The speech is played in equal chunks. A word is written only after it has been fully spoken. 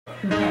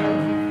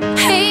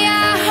Hey,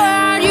 I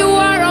heard you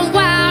were a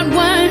wild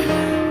one.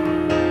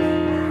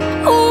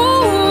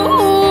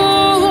 Ooh,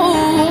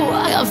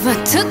 if I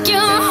took you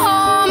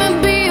home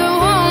and be a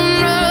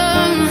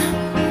woman,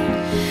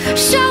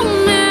 show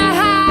me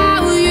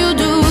how you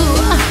do.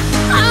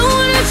 I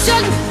wanna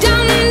shut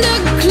down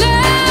the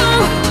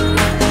club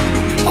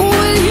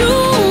with you.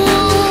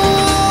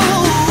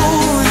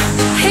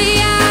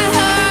 Hey, I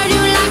heard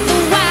you like the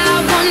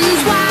wild ones,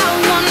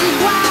 wild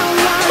ones,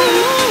 wild ones.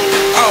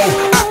 Oh,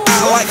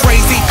 I like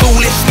crazy,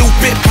 foolish,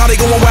 stupid, party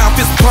going wild,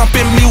 fist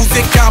pumping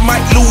music. I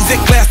might lose it,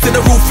 glass to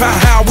the roof,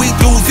 how we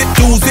lose it,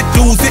 lose it,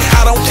 lose it.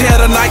 I don't care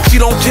tonight, she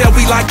don't care,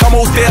 we like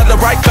almost there, the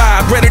right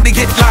vibe, ready to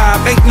get live,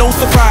 ain't no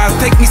surprise,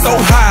 take me so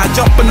high,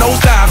 jumping those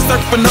dives,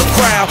 surfing the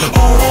crowd.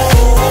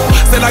 Ooh,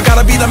 said I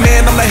gotta be the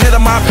man, I'm the head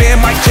of my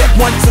band, mic check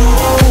 1,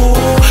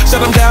 2.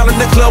 Shut them down in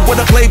the club where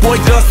the Playboy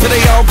does, till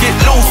they all get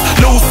loose,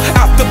 loose,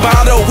 out the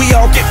bottle, we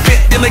all get fit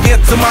in again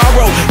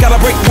tomorrow. Gotta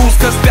break rules,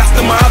 cause that's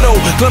the motto,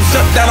 club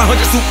shut down 100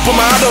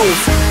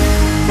 supermodels.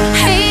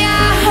 Hey, I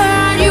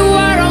heard you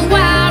were a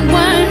wild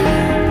one.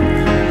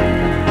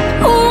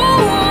 Ooh,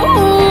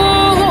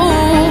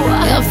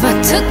 if I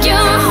took you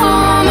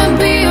home and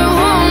be a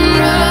home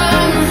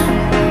run,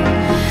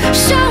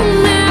 show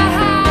me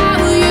how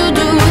you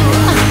do.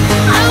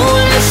 I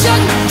wanna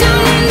shut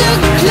down the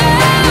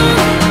club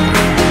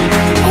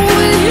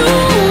with you.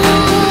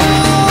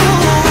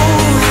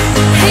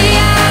 Hey,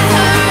 I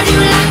heard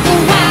you like the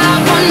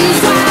wild ones,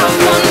 wild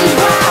ones,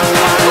 wild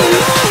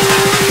ones.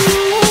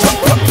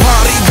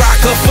 Party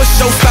rocker for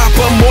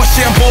showstopper, more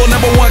shampoo,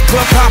 #1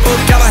 club hopper.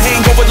 Got a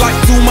hangover like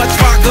too much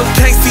vodka.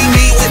 Can't see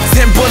me with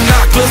 10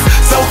 binoculars.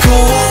 So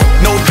cool,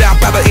 no doubt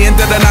by the end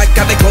of the night,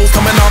 got the clothes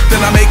coming off, then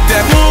I make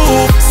that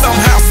move.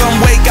 Somehow, some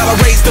way, gotta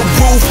raise the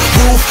roof,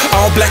 roof.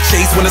 All black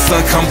shades when the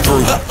sun come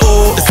through.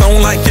 It's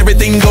on like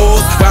everything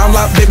goes. Wild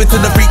out, baby, to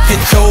the freak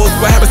it shows.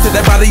 What happens to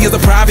that body is a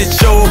private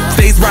show.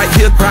 Stays right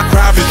here,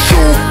 private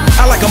show.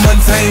 I like a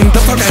mundane,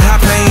 don't talk that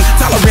high pain.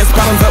 Tolerance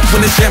bottoms up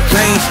when it's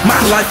champagne. My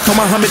life, come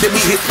Muhammad, then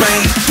we hit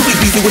Spain. Too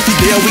easy with you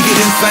there, we get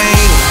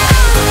insane.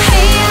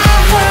 Hey, I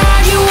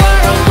heard you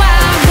were a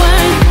wild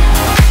one.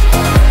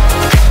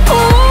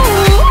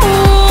 Ooh,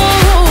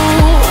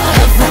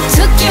 if I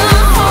took you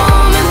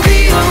home and be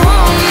a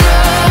home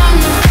run,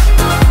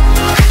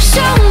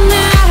 show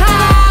me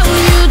how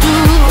you do.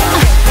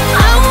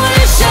 I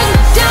wanna shut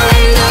down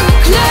the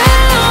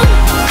club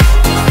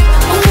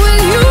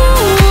with you.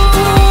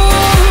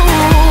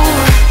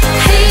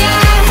 Hey,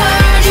 I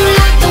heard you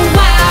like the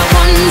wild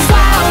ones,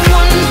 wild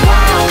ones,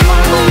 wild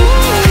ones.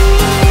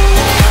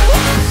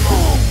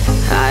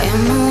 I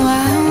am the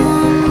wild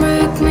one,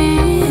 break me,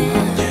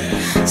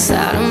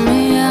 saddle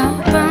me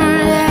up and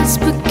let's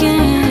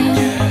begin.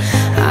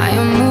 I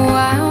am the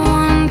wild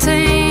one,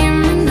 tame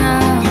me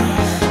now,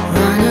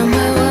 running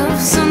with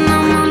wolves and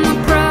I'm on the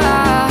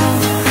prowl.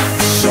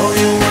 Show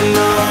you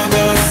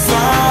another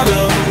side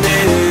of me,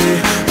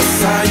 a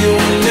side you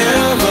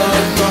never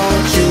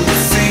thought you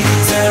would see.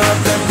 Tear up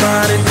that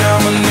body,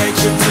 dominate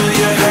you till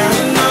you have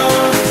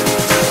enough.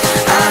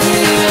 I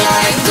hear you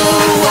like the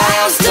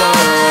wild star.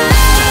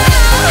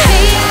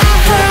 Hey, I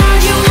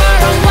heard you were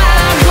a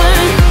wild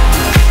one.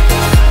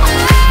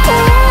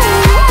 Ooh,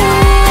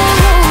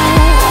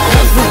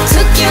 if I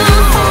took you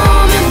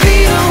home and be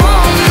a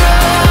home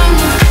run,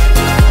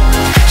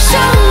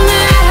 show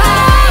me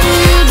how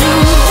you do.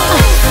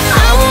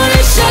 I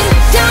wanna shut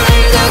down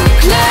the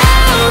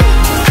club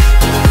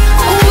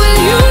with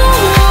you.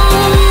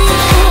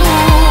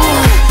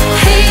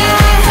 Hey,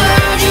 I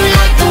heard you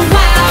like the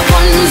wild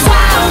ones,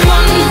 wild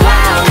ones,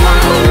 wild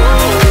ones.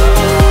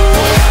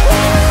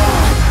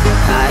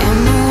 I am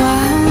the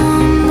wild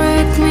one,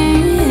 break me,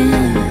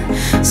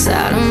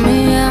 saddle me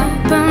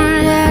up and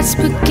let's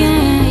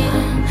begin.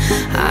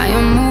 I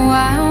am the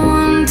wild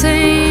one,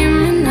 tame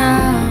me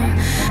now,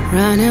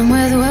 running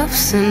with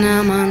wolves and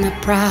I'm on the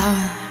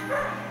prowl.